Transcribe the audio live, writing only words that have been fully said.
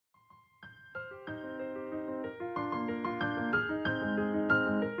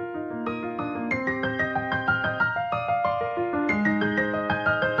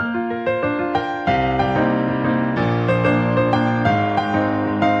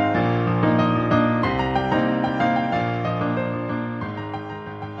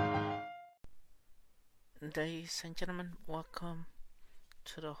Ladies and gentlemen, welcome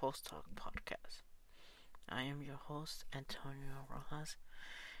to the Host Talk podcast. I am your host, Antonio Rojas,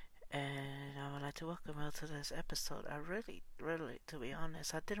 and I would like to welcome you to this episode. I really, to be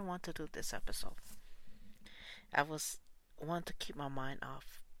honest, I didn't want to do this episode. I want to keep my mind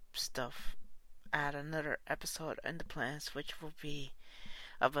off stuff. I had another episode in the plans, which will be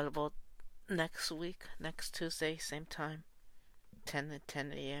available next week, next Tuesday, same time, 10 to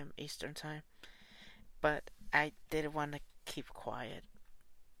 10 a.m. Eastern Time. But I didn't want to keep quiet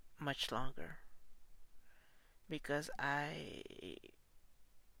much longer because I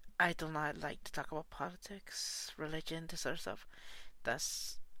do not like to talk about politics, religion, this sort of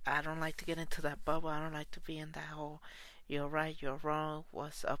stuff. I don't like to get into that bubble. I don't like to be in that whole you're right, you're wrong,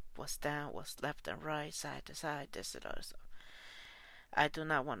 what's up, what's down, what's left and right, side to side, this and other stuff. I do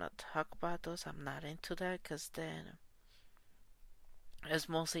not want to talk about those. I'm not into that because then it's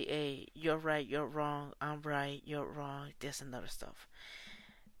mostly a you're right, you're wrong, I'm right, you're wrong, this and other stuff.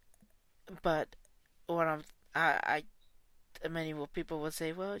 But what many people would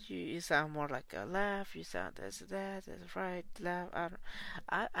say, well, you sound more like a left, you sound this right, left.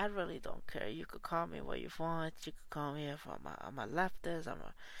 I really don't care. You could call me what you want. You could call me if I'm a leftist,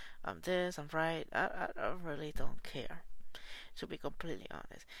 I'm this, I'm right. I really don't care, to be completely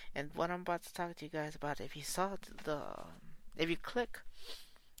honest. And what I'm about to talk to you guys about, if you click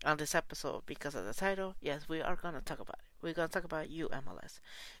on this episode because of the title, yes, we are gonna talk about it. We're gonna talk about you, MLS,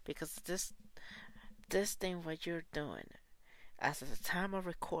 because this thing what you're doing as of the time of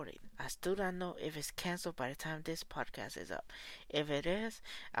recording, I still don't know if it's canceled by the time this podcast is up. If it is,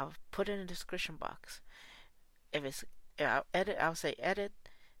 I'll put it in the description box. If I'll say edit,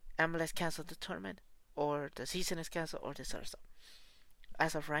 MLS cancel the tournament, or the season is canceled, or this other stuff.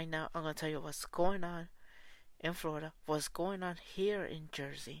 As of right now, I'm gonna tell you what's going on in Florida, what's going on here in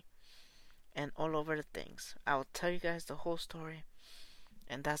Jersey, and all over the things. I'll tell you guys the whole story,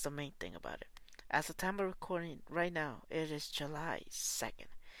 and that's the main thing about it. As the time of recording right now, it is July 2nd.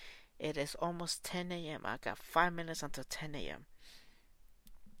 It is almost 10 a.m. I got 5 minutes until 10 a.m.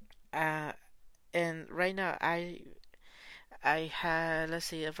 And right now I had, let's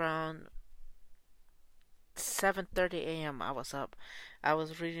see, around 7:30 a.m. I was up. I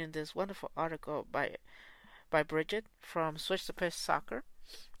was reading this wonderful article by Bridget from Switch to Pitch Soccer.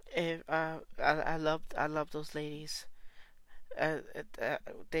 I love those ladies. Uh,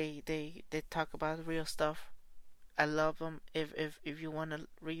 they talk about real stuff. I love them. If you want to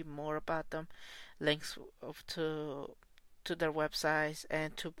read more about them, links to their websites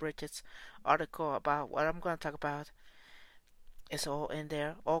and to Bridget's article about what I'm going to talk about is all in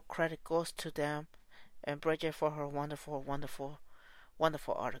there. All credit goes to them and Bridget for her wonderful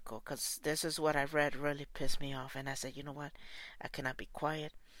article. Because this is what I read really pissed me off, and I said, you know what? I cannot be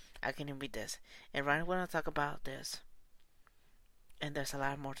quiet. I can read this. And right when I talk about this, and there's a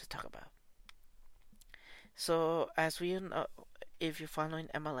lot more to talk about. So, as we know, if you're following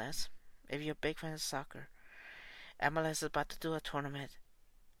MLS, if you're a big fan of soccer, MLS is about to do a tournament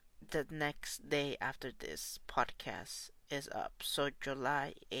the next day after this podcast is up. So,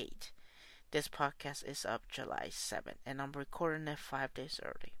 July 8th. This podcast is up July 7th, and I'm recording it 5 days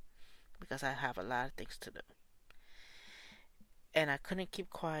early because I have a lot of things to do. And I couldn't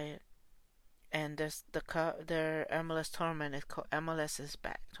keep quiet. And their MLS tournament is called MLS is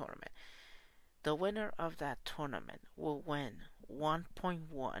Back tournament. The winner of that tournament will win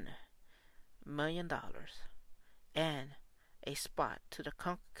 $1.1 million and a spot to the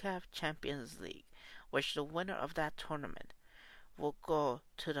CONCACAF Champions League, which the winner of that tournament will go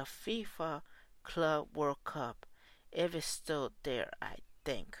to the FIFA Club World Cup if it's still there, I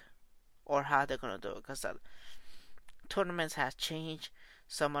think, or how they're gonna do it, because the tournaments has changed.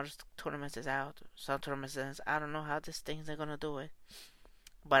 Some other tournaments is out, some tournaments is. I don't know how these things are gonna do it,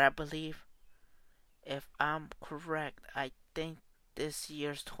 but I believe, if I'm correct, I think this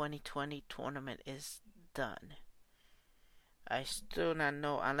year's 2020 tournament is done. I still not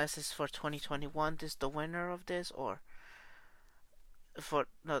know unless it's for 2021. This the winner of this, or for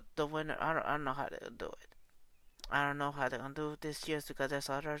the winner. I don't know how they're gonna do it. I don't know how they're gonna do it this year because there's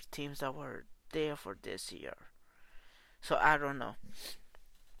other teams that were there for this year. So I don't know.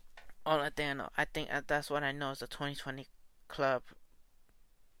 Only thing I know, I think that's what I know is the 2020 Club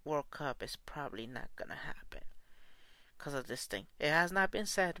World Cup is probably not gonna happen because of this thing. It has not been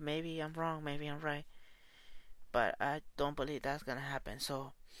said. Maybe I'm wrong. Maybe I'm right. But I don't believe that's gonna happen.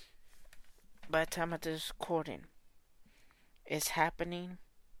 So by the time of this recording, it's happening.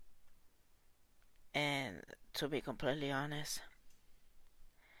 And to be completely honest,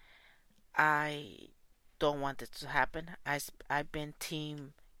 I don't want it to happen. I've been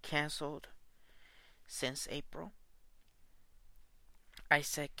team canceled since April. I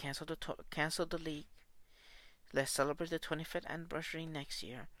said cancel the league. Let's celebrate the 25th anniversary next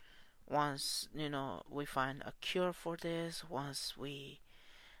year. Once we find a cure for this, once we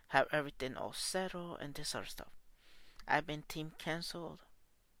have everything all settled and this sort of stuff. I've been team canceled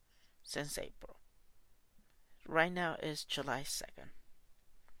since April. Right now is July 2nd.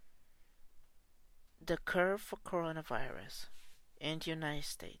 The curve for coronavirus in the United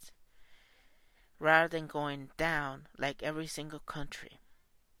States, rather than going down like every single country,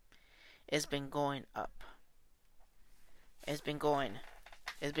 it's been going up. It's been going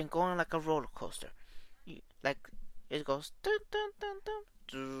like a roller coaster. Like it goes dun, dun, dun,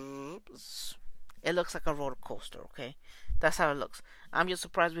 dun, it looks like a roller coaster, okay? That's how it looks. I'm just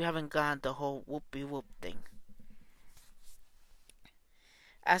surprised we haven't gotten the whole whoopie whoop thing.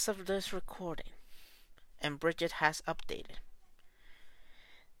 As of this recording, and Bridget has updated.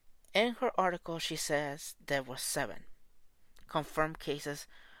 In her article, she says there were 7 confirmed cases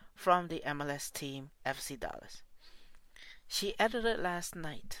from the MLS team FC Dallas. She edited last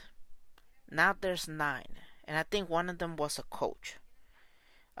night. Now there's 9, and I think one of them was a coach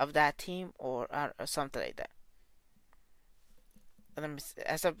of that team or something like that. Let me see.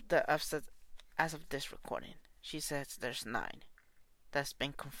 As of this recording, she says there's 9 that's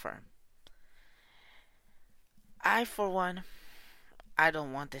been confirmed. For one, I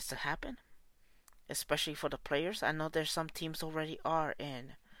don't want this to happen, especially for the players. I know there's some teams already are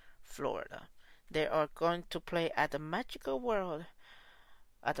in Florida. They are going to play at the magical world,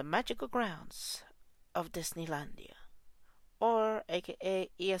 at the magical grounds of Disneylandia, or aka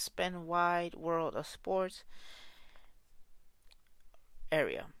ESPN Wide World of Sports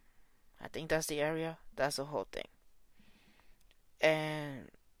area. I think that's the area. That's the whole thing. And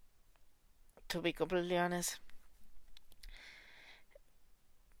to be completely honest,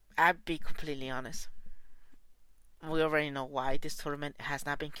 we already know why this tournament has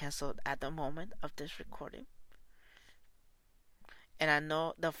not been cancelled at the moment of this recording. And I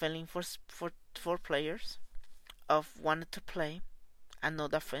know the feeling for players of wanting to play. I know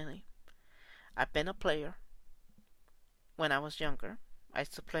that feeling. I've been a player when I was younger. I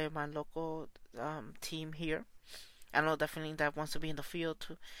used to play my local team here. I know that feeling that wants to be in the field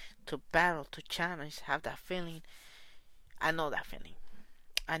to battle, to challenge, have that feeling. I know that feeling.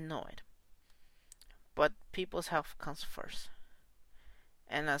 I know it. But people's health comes first.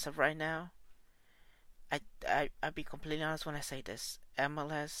 And as of right now, I'll be completely honest when I say this.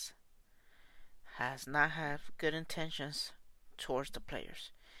 MLS has not had good intentions towards the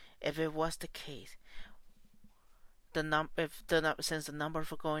players. If it was the case, since the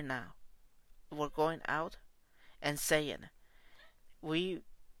numbers were going out and saying we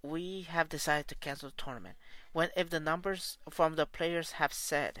have decided to cancel the tournament. If the numbers from the players have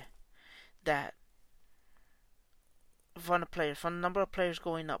said that from the number of players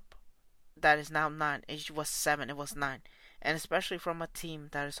going up, that is now 9. It was 7. It was 9, and especially from a team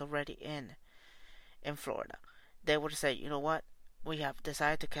that is already in Florida, they would say, you know what, we have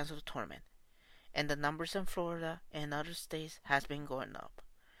decided to cancel the tournament, and the numbers in Florida and other states has been going up.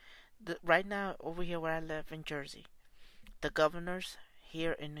 Right now, over here where I live in Jersey, the governors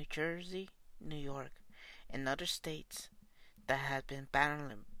here in New Jersey, New York, and other states that have been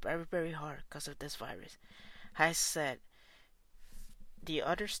battling very, very hard because of this virus, has said the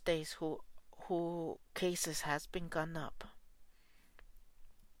other states who cases has been gone up,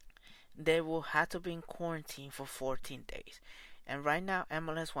 they will have to be in quarantine for 14 days. And right now,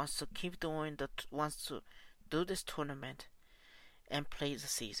 MLS wants to keep wants to do this tournament and play the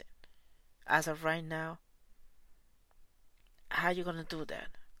season. As of right now, how are you gonna do that?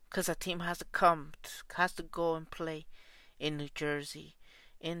 Because a team has to go and play in New Jersey,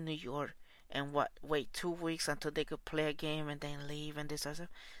 in New York, and wait 2 weeks until they could play a game and then leave and this other.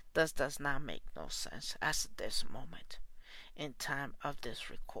 This does not make no sense at this moment in time of this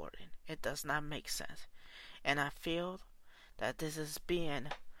recording. It does not make sense. And I feel that this is being,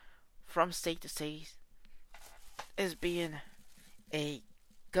 from state to state, is being a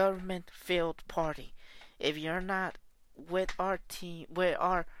government-filled party. If you're not with our team,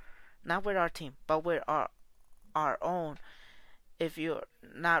 not with our team, but with our own, if you're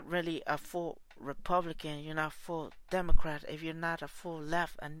not really a full Republican, you're not full Democrat, if you're not a full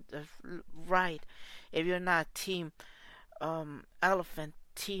left and right, if you're not team elephant,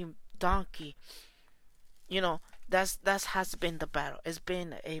 team donkey, that has been the battle. It's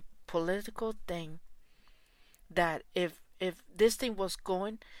been a political thing that if this thing was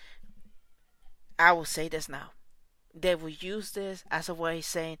going, I will say this now, they will use this as a way of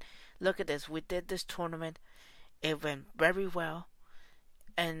saying, look at this, we did this tournament, it went very well,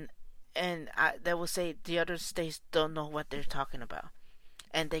 and they will say the other states don't know what they're talking about,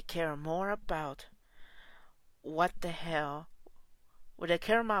 and they care more about what the hell. Well, they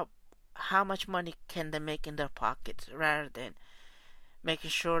care about how much money can they make in their pockets rather than making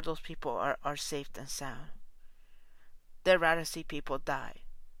sure those people are safe and sound. They'd rather see people die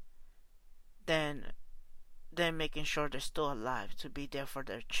than making sure they're still alive to be there for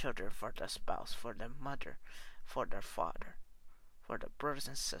their children, for their spouse, for their mother, for their father, for their brothers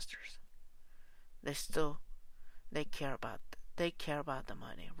and sisters. They care about the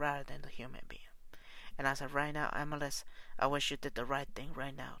money rather than the human being. And as of right now, MLS, I wish you did the right thing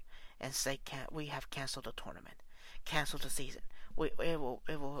right now and say we have canceled the tournament, cancel the season.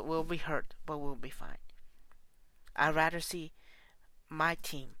 We'll be hurt, but we'll be fine. I'd rather see my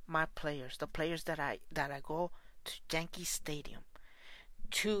team, my players, the players that I go to Yankee Stadium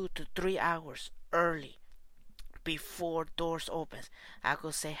 2 to 3 hours early before doors opens. I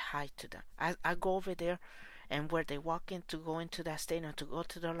go say hi to them. I go over there, and where they walk in to go into that stadium to go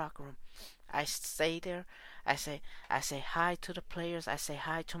to their locker room, I stay there. I say hi to the players. I say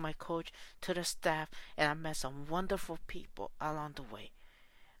hi to my coach, to the staff, and I met some wonderful people along the way.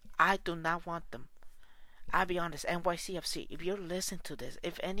 I do not want them. I'll be honest, NYCFC, if you're listening to this,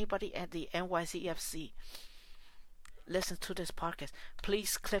 if anybody at the NYCFC listens to this podcast,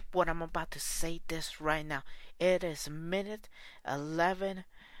 please clip what I'm about to say this right now. It is minute 11:30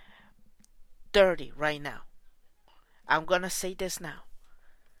 right now. I'm going to say this now.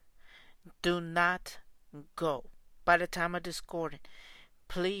 Do not go. By the time of this recording,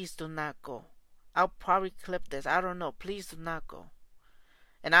 please do not go. I'll probably clip this. I don't know. Please do not go.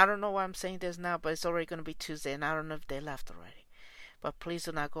 And I don't know why I'm saying this now, but it's already going to be Tuesday, and I don't know if they left already. But please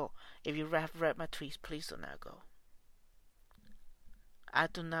do not go. If you have read my tweets, please do not go. I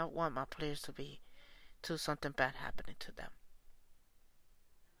do not want my players to something bad happening to them.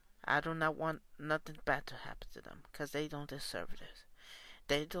 I do not want nothing bad to happen to them, because they don't deserve this.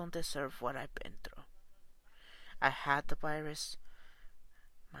 They don't deserve what I've been through. I had the virus.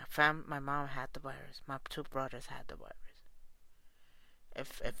 My mom had the virus. My 2 brothers had the virus.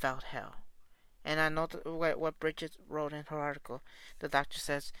 It felt hell. And I know what Bridget wrote in her article. The doctor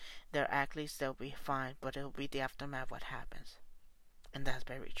says they're athletes, they'll be fine, but it'll be the aftermath what happens. And that's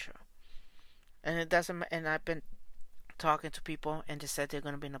very true. And it doesn't. And I've been talking to people, and they said they're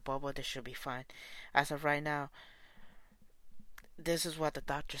going to be in a bubble. They should be fine. As of right now, this is what the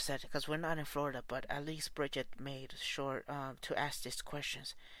doctor said, because we're not in Florida, but at least Bridget made sure to ask these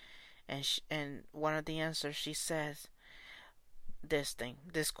questions. And one of the answers, she says this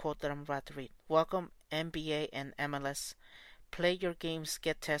quote that I'm about to read. Welcome NBA and MLS. Play your games,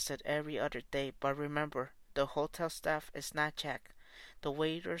 get tested every other day, but remember, the hotel staff is not checked. The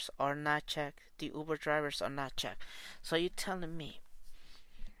waiters are not checked. The Uber drivers are not checked. So you're telling me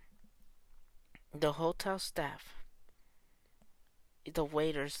the hotel staff, the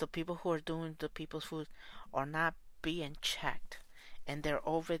waiters, the people who are doing the people's food are not being checked, and they're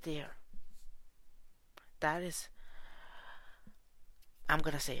over there. That is, I'm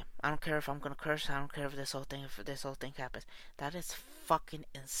gonna say it. I don't care if I'm gonna curse. I don't care if this whole thing happens. That is fucking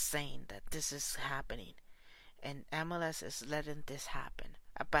insane that this is happening, and MLS is letting this happen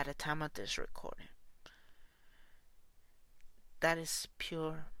by the time of this recording. That is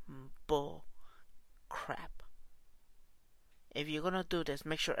pure bull crap. If you're gonna do this,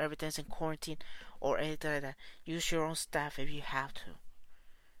 make sure everything's in quarantine or anything like that. Use your own staff if you have to.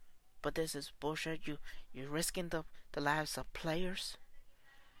 But this is bullshit. You're risking the lives of players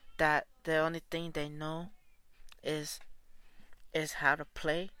that the only thing they know is how to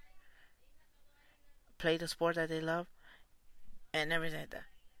play the sport that they love, and everything like that.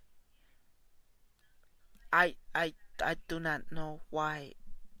 I do not know why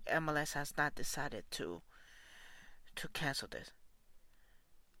MLS has not decided to cancel this.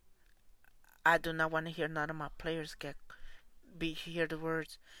 I do not want to hear none of my players hear the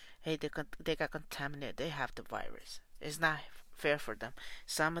words, hey, they got contaminated, they have the virus. It's not fair for them.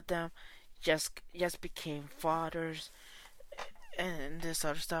 Some of them just became fathers and this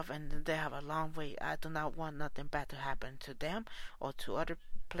other stuff, and they have a long way. I do not want nothing bad to happen to them or to other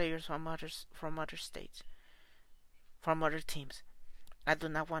players from other states, from other teams. I do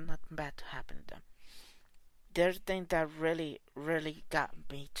not want nothing bad to happen to them. The other thing that really got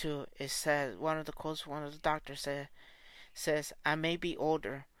me too is that one of the doctors says, I may be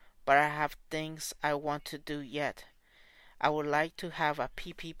older, but I have things I want to do yet. I would like to have a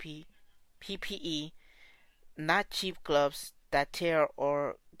PPE, not cheap gloves that tear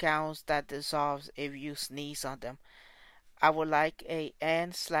or gowns that dissolves if you sneeze on them. I would like a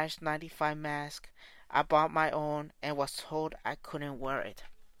N/95 mask. I bought my own and was told I couldn't wear it.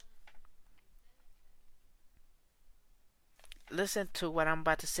 listen to what I'm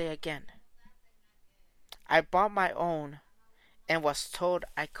about to say again. I bought my own and was told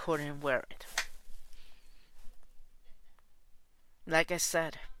I couldn't wear it. Like I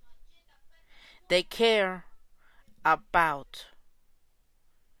said, they care about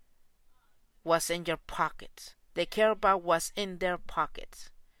what's in your pockets. They care about what's in their pockets.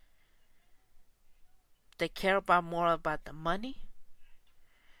 They care about more about the money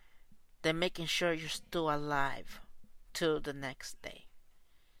than making sure you're still alive till the next day.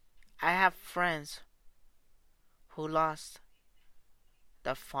 I have friends who lost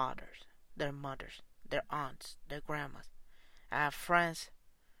their fathers, their mothers, their aunts, their grandmas. I have friends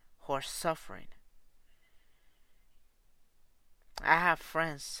who are suffering. I have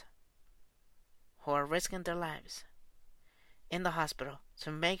friends who are risking their lives in the hospital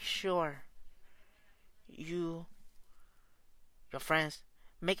to make sure your friends,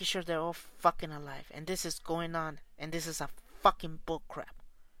 making sure they're all fucking alive. And this is going on, and this is a fucking bullcrap.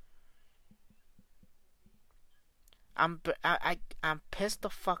 I'm pissed the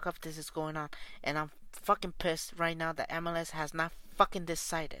fuck off this is going on, and I'm fucking pissed right now that MLS has not fucking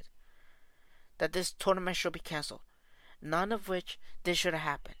decided that this tournament should be canceled. None of which this should have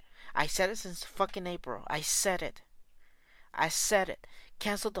happened. I said it since fucking April. I said it.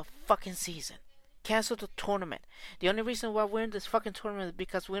 Cancel the fucking season. Cancel the tournament. The only reason why we're in this fucking tournament is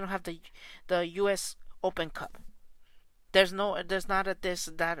because we don't have the U.S. Open Cup. There's not a this,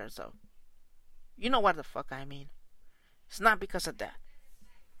 that, or so. You know what the fuck I mean. It's not because of that.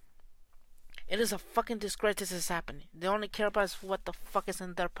 It is a fucking disgrace this is happening. They only care about is what the fuck is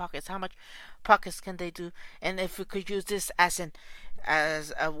in their pockets. How much pockets can they do? And if we could use this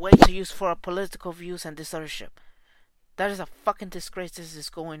as a way to use for our political views and this other shit. That is a fucking disgrace this is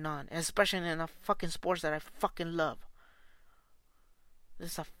going on. And especially in a fucking sports that I fucking love.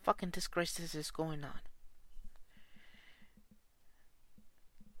 This is a fucking disgrace this is going on.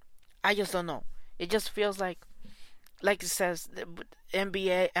 I just don't know. It just feels like it says,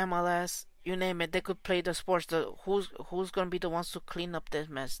 NBA, MLS, you name it, they could play the sports. Who's gonna be the ones to clean up this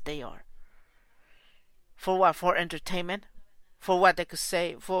mess? They are. For what? For entertainment? For what they could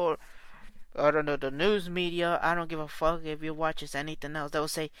say? For, I don't know, the news media? I don't give a fuck if you watch it's anything else. They will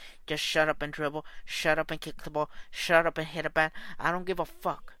say, just shut up and dribble, shut up and kick the ball, shut up and hit a bat. I don't give a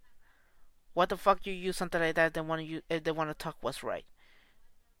fuck. What the fuck you use something like that? If they want to talk what's right.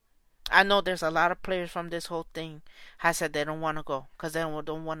 I know there's a lot of players from this whole thing has said they don't want to go because they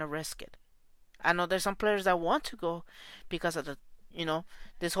don't want to risk it. I know there's some players that want to go because of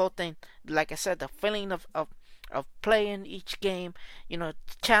this whole thing. Like I said, the feeling of playing each game,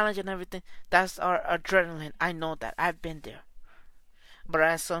 challenge and everything. That's our adrenaline. I know that. I've been there. But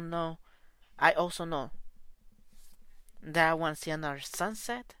I also know that I want to see another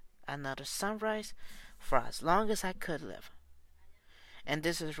sunset, another sunrise for as long as I could live. And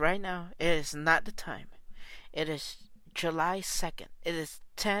this is right now. It is not the time. It is July 2nd. It is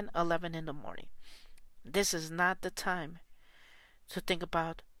 10:11 in the morning. This is not the time to think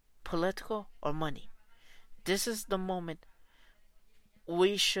about political or money. This is the moment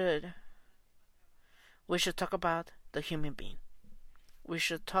we should talk about the human being. We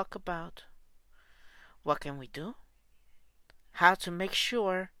should talk about what can we do, how to make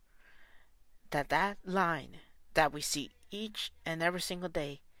sure that line that we see each and every single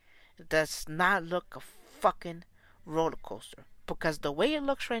day does not look a fucking roller coaster. Because the way it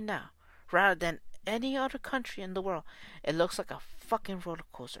looks right now, rather than any other country in the world, it looks like a fucking roller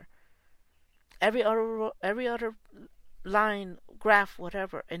coaster. Every other line, graph,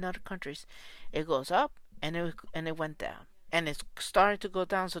 whatever, in other countries, it goes up and it went down. And it's starting to go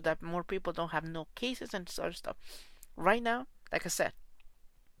down so that more people don't have no cases and this other stuff. Right now, like I said,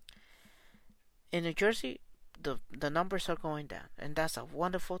 in New Jersey, the numbers are going down, and that's a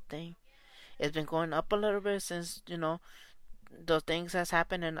wonderful thing. It's been going up a little bit since those things has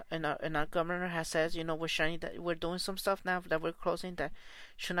happened, and our governor has said we're showing that we're doing some stuff now that we're closing that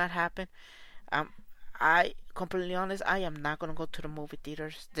should not happen. I completely honest, I am not gonna go to the movie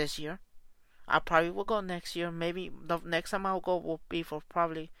theaters this year. I probably will go next year. Maybe the next time I'll go will be for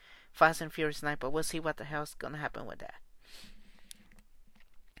probably Fast and Furious 9, but we'll see what the hell's gonna happen with that.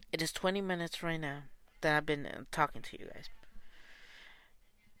 It is 20 minutes right now that I've been talking to you guys.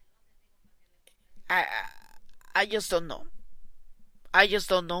 I just don't know. I just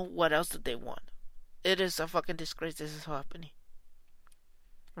don't know what else do they want. It is a fucking disgrace this is happening.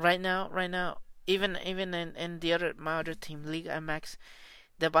 Right now, even in my other team, League MX,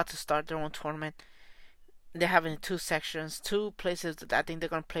 they're about to start their own tournament. They're having two sections, two places. I think they're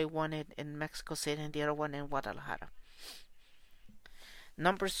gonna play one in Mexico City and the other one in Guadalajara.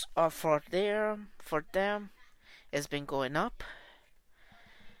 Numbers are for them. It's been going up.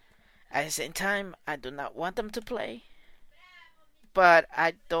 At the same time, I do not want them to play, but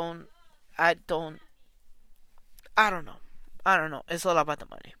I don't, I don't know. I don't know. It's all about the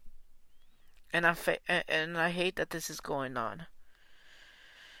money, and and I hate that this is going on.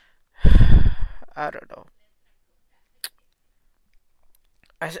 I don't know.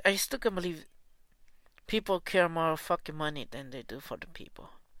 I still can't believe people care more fucking money than they do for the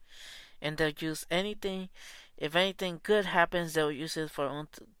people, and they'll use anything. If anything good happens, they'll use it for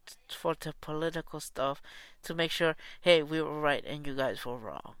the political stuff to make sure, hey, we were right and you guys were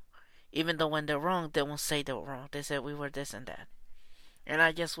wrong. Even though when they're wrong, they won't say they were wrong. They say we were this and that. And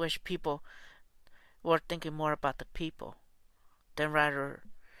I just wish people were thinking more about the people than rather,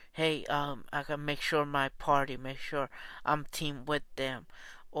 hey, I can make sure my party, make sure I'm team with them,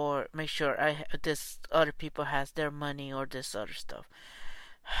 or make sure this other people has their money or this other stuff.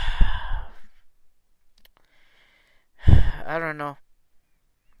 I don't know.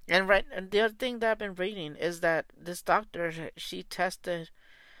 And the other thing that I've been reading is that this doctor, she tested.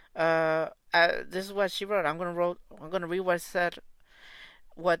 This is what she wrote. I'm gonna read what it said.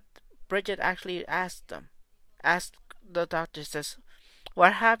 What Bridget actually asked them. Asked the doctor, says,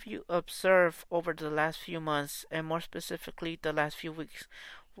 "What have you observed over the last few months, and more specifically the last few weeks?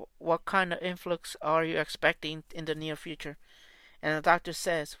 What kind of influx are you expecting in the near future?" And the doctor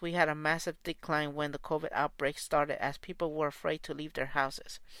says, "We had a massive decline when the COVID outbreak started as people were afraid to leave their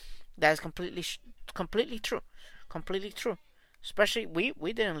houses." That is completely true. Completely true. Especially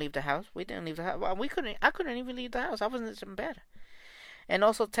we didn't leave the house. We didn't leave the house. Well, I couldn't even leave the house. I wasn't in bed. And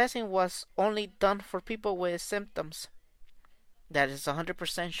also testing was only done for people with symptoms. That is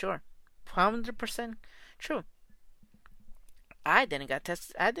 100% sure. 100% true. I didn't get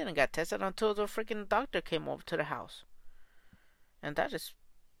tested. I didn't get tested until the freaking doctor came over to the house. And that is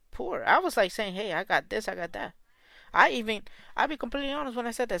poor. I was like saying, hey, I got this, I got that. I'll be completely honest when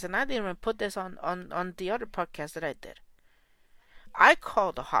I said this, and I didn't even put this on the other podcast that I did. I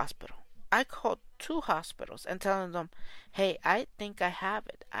called the hospital. I called 2 hospitals and telling them, hey, I think I have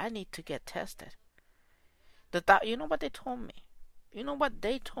it. I need to get tested. You know what they told me? You know what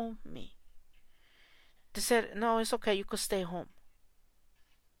they told me? They said, no, it's okay, you could stay home.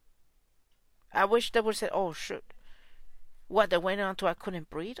 I wish they would have said, oh, shoot. What, they waited until I couldn't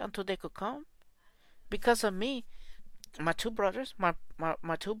breathe until they could come? Because of me, my 2 brothers, my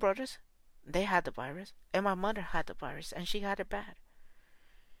 2 brothers, they had the virus, and my mother had the virus, and she had it bad.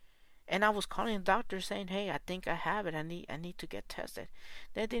 And I was calling the doctor saying, hey, I think I have it. I need to get tested.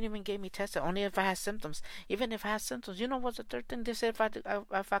 They didn't even get me tested, only if I had symptoms. Even if I had symptoms, you know what's the third thing they said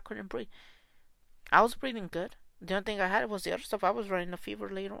if I couldn't breathe? I was breathing good. The only thing I had was the other stuff. I was running a fever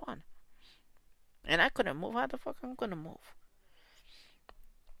later on. And I couldn't move. How the fuck am I going to move?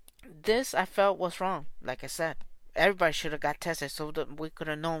 This I felt was wrong. Like I said, everybody should have got tested so that we could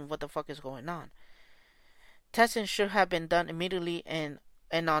have known what the fuck is going on. Testing should have been done immediately and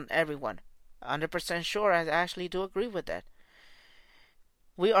on everyone. 100% sure, I actually do agree with that.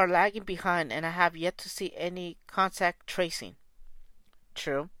 We are lagging behind, and I have yet to see any contact tracing.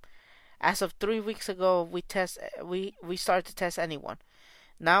 True. As of 3 weeks ago, we started to test anyone.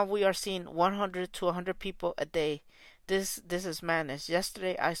 Now we are seeing 100 to 100 people a day. This is madness.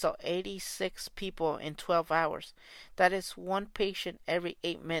 Yesterday I saw 86 people in 12 hours. That is 1 patient every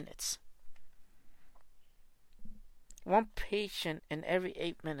 8 minutes. 1 patient in every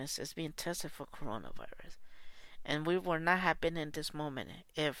 8 minutes is being tested for coronavirus. And we would not have been in this moment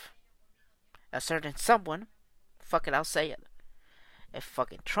if a certain someone, fuck it, I'll say it, if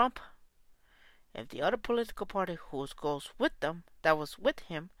fucking Trump, if the other political party who goes with them, that was with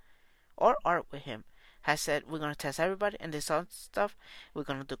him, or are with him, has said we're going to test everybody and this other stuff, we're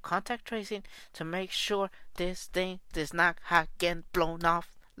going to do contact tracing to make sure this thing does not get blown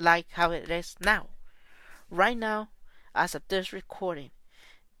off like how it is now. Right now, as of this recording,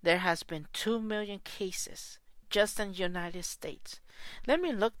 there has been 2 million cases just in the United States. Let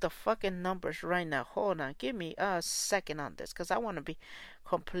me look the fucking numbers right now. Hold on, give me a second on this, because I want to be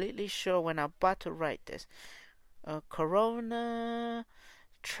completely sure when I'm about to write this. Corona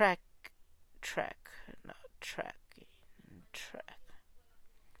track.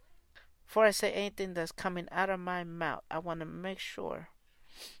 Before I say anything that's coming out of my mouth, I want to make sure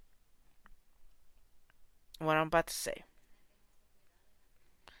what I'm about to say.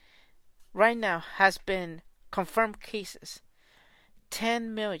 Right now has been confirmed cases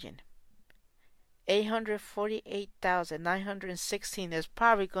 10,848,916 is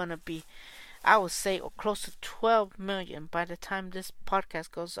probably going to be, I would say, close to 12 million by the time this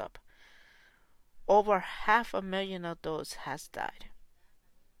podcast goes up. Over 500,000 of those has died.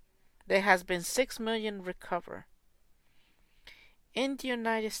 There has been 6 million recover. In the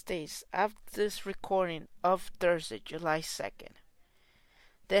United States, after this recording of Thursday, July 2nd,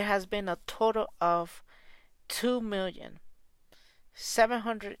 there has been a total of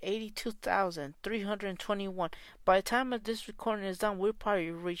 2,782,321. By the time of this recording is done, we'll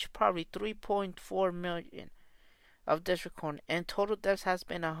probably reach 3.4 million of this recording. And total deaths has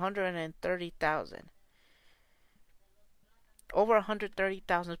been 130,000. Over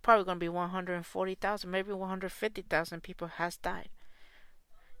 130,000. It's probably going to be 140,000, maybe 150,000 people has died.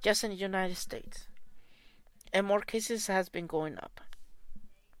 Just in the United States. And more cases has been going up.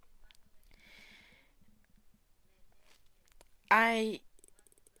 I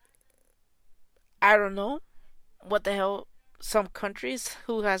don't know what the hell some countries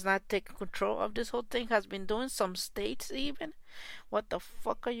who has not taken control of this whole thing has been doing. Some states even. What the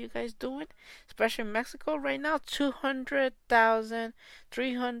fuck are you guys doing? Especially Mexico right now.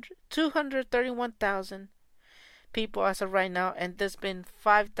 231,000 people as of right now, and there's been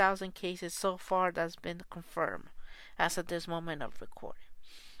 5,000 cases so far that's been confirmed as of this moment of recording.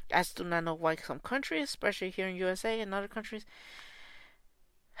 I still do not know why some countries, especially here in USA and other countries,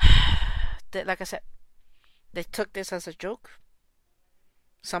 like I said, they took this as a joke.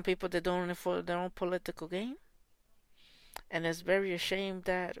 Some people, they're doing it for their own political gain. And it's very ashamed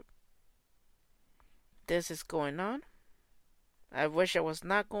that this is going on. I wish I was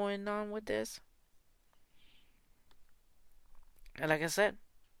not going on with this. And like I said,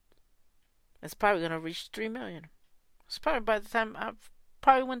 it's probably going to reach 3 million. It's probably by the time,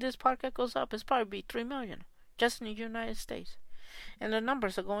 probably when this podcast goes up, it's probably be 3 million. Just in the United States. And the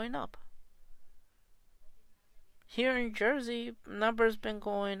numbers are going up. Here in Jersey, numbers been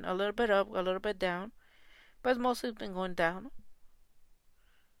going a little bit up, a little bit down. But it's mostly been going down.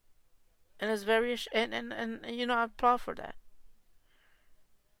 And it's very, and you know, I applaud for that.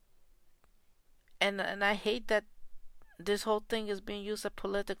 And I hate that this whole thing is being used as a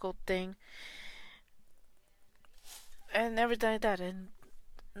political thing and everything like that, and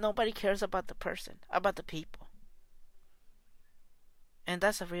nobody cares about the person, about the people. And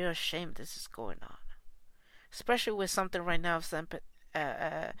that's a real shame this is going on, especially with something right now, some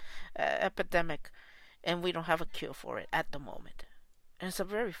epidemic, and we don't have a cure for it at the moment. And it's a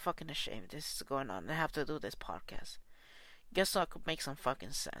very fucking shame this is going on. I have to do this podcast. Guess so I could make some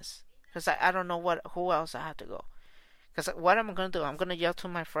fucking sense, because I don't know who else I have to go. Because what am I gonna do? I'm gonna yell to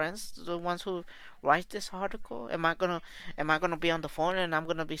my friends, the ones who write this article. Am I gonna be on the phone and I'm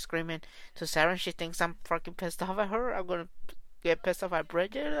gonna be screaming to Sarah and she thinks I'm fucking pissed off at her? I'm gonna get pissed off at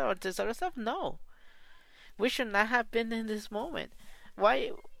Bridget or this other stuff? No. We should not have been in this moment.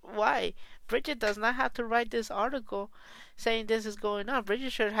 Why? Bridget does not have to write this article saying this is going on.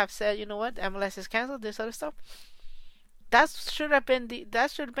 Bridget should have said, you know what, MLS is canceled, this other stuff. That should have been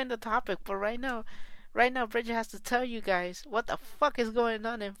the topic. But right now, Bridget has to tell you guys what the fuck is going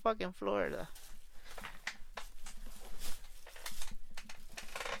on in fucking Florida.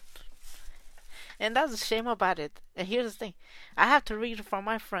 And that's a shame about it. And here's the thing. I have to read it from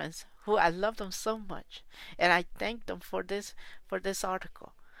my friends who I love them so much. And I thank them for this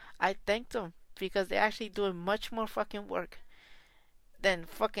article. I thank them because they're actually doing much more fucking work than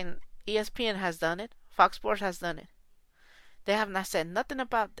fucking ESPN has done it. Fox Sports has done it. They have not said nothing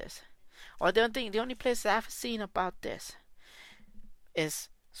about this. Or the only place that I've seen about this is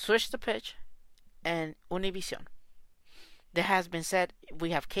Switch the Pitch and Univision. There has been said,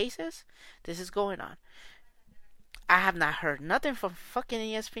 we have cases, this is going on. I have not heard nothing from fucking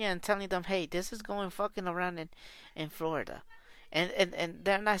ESPN telling them, hey, this is going fucking around in Florida. And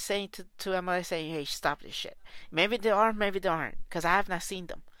they're not saying to MLS, saying, hey, stop this shit. Maybe they are, maybe they aren't, because I have not seen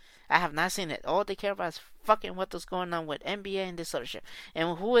them. I have not seen it. All they care about is fucking what is going on with NBA and this other shit.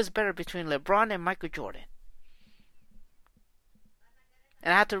 And who is better between LeBron and Michael Jordan?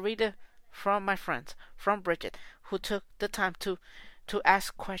 And I had to read it from my friends, from Bridget, who took the time to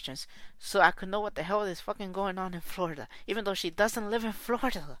ask questions so I could know what the hell is fucking going on in Florida. Even though she doesn't live in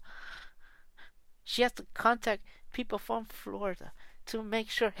Florida. She has to contact people from Florida to make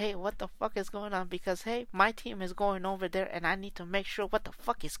sure, hey, what the fuck is going on? Because, hey, my team is going over there and I need to make sure what the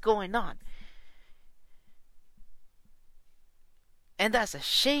fuck is going on. And that's a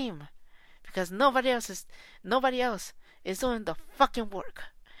shame. Because nobody else is doing the fucking work.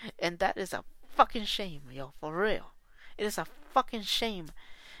 And that is a fucking shame, yo, for real. It is a fucking shame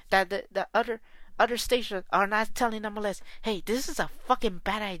that the other stations are not telling MLS, hey, this is a fucking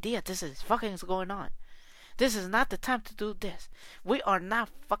bad idea. This is fucking going on. This is not the time to do this. We are not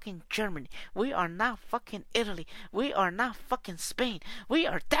fucking Germany. We are not fucking Italy. We are not fucking Spain. We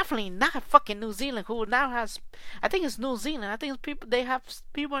are definitely not fucking New Zealand, who now has, I think it's New Zealand. I think it's people, they have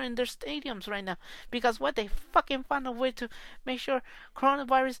people in their stadiums right now because what, they fucking found a way to make sure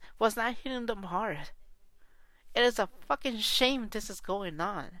coronavirus was not hitting them hard. It is a fucking shame this is going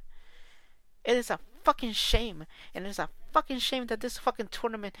on. It is a fucking shame. And it's a fucking shame that this fucking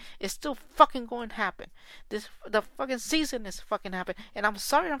tournament is still fucking going to happen. The fucking season is fucking happening. And I'm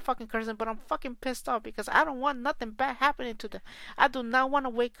sorry I'm fucking cursing, but I'm fucking pissed off because I don't want nothing bad happening to them. I do not want to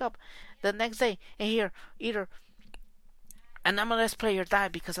wake up the next day and hear either an MLS player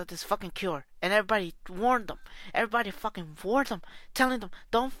died because of this fucking cure. And everybody warned them. Everybody fucking warned them. Telling them,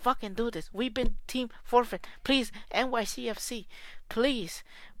 don't fucking do this. We've been team forfeit. Please, NYCFC. Please.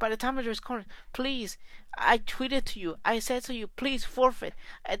 By the time of this corner, please. I tweeted to you. I said to you, please forfeit.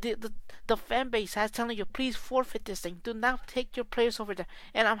 The fan base has telling you, please forfeit this thing. Do not take your players over there.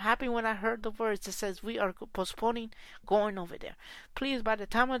 And I'm happy when I heard the words that says we are postponing going over there. Please, by the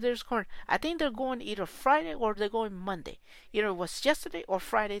time of this corner, I think they're going either Friday or they're going Monday. Either it was yesterday or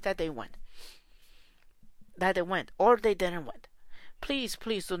Friday that they went. Or they didn't went. Please,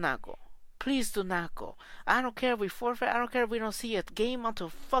 please do not go. Please do not go. I don't care if we forfeit. I don't care if we don't see a game until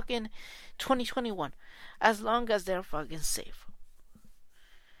fucking 2021. As long as they're fucking safe.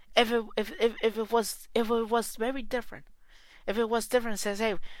 If it was very different. If it was different, it says,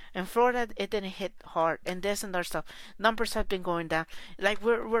 hey, in Florida it didn't hit hard and this and that stuff. Numbers have been going down. Like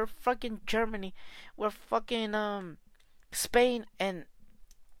we're fucking Germany. We're fucking Spain and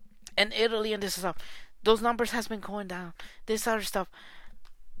Italy and this stuff. Those numbers has been going down. This other stuff.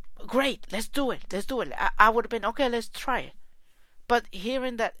 Great, let's do it. I would have been okay. Let's try it. But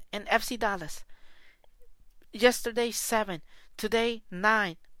hearing that in FC Dallas, yesterday 7, today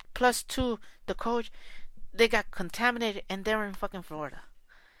 9, +2, the coach, they got contaminated and they're in fucking Florida.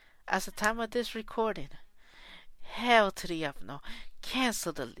 As the time of this recording, hell to the F no.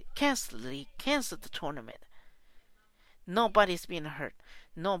 Cancel the league, cancel the tournament. Nobody's being hurt.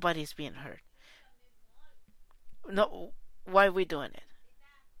 No, why are we doing it?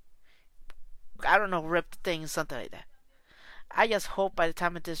 I don't know, rip the thing, something like that. I just hope by the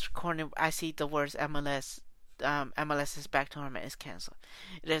time of this recording, I see the words MLS's back tournament is canceled.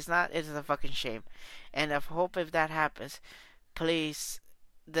 It is not. It is a fucking shame. And I hope if that happens, please,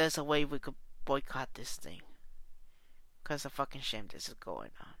 there's a way we could boycott this thing. Because it's a fucking shame this is going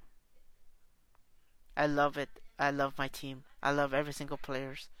on. I love it. I love my team. I love every single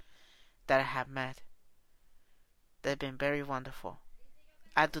players that I have met. They've been very wonderful.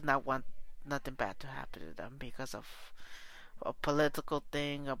 I do not want nothing bad to happen to them because of a political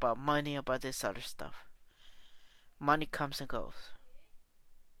thing, about money, about this other stuff. Money comes and goes.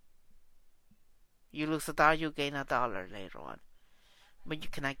 You lose $1, you gain $1 later on. But you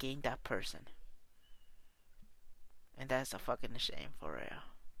cannot gain that person. And that's a fucking shame for real.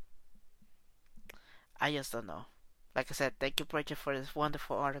 I just don't know. Like I said, thank you, Bridget, for this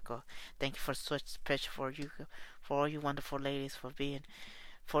wonderful article. Thank you for such picture for all you wonderful ladies for being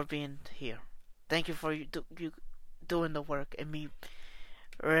here. Thank you for you doing the work and me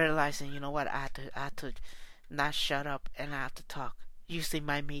realizing, you know what, I had to not shut up and I have to talk using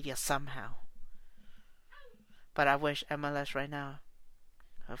my media somehow. But I wish MLS right now,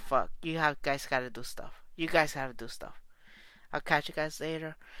 fuck, guys gotta do stuff. You guys gotta do stuff. I'll catch you guys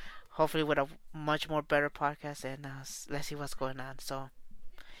later. Hopefully with a much more better podcast, and let's see what's going on. So,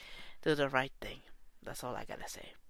 do the right thing. That's all I gotta say.